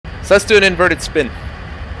So let's do an inverted spin.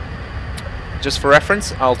 Just for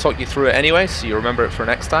reference, I'll talk you through it anyway, so you remember it for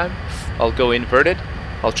next time. I'll go inverted.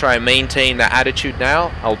 I'll try and maintain that attitude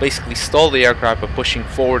now. I'll basically stall the aircraft by pushing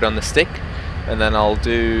forward on the stick, and then I'll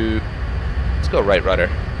do, let's go right rudder,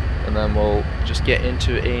 and then we'll just get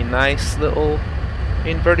into a nice little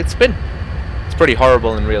inverted spin. It's pretty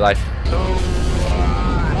horrible in real life.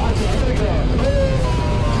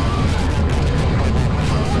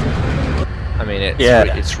 I mean,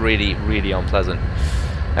 it's really, really unpleasant.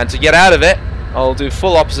 And to get out of it, I'll do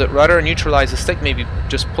full opposite rudder, neutralize the stick, maybe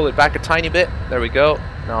just pull it back a tiny bit. There we go.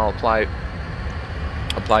 Now I'll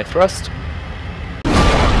apply thrust.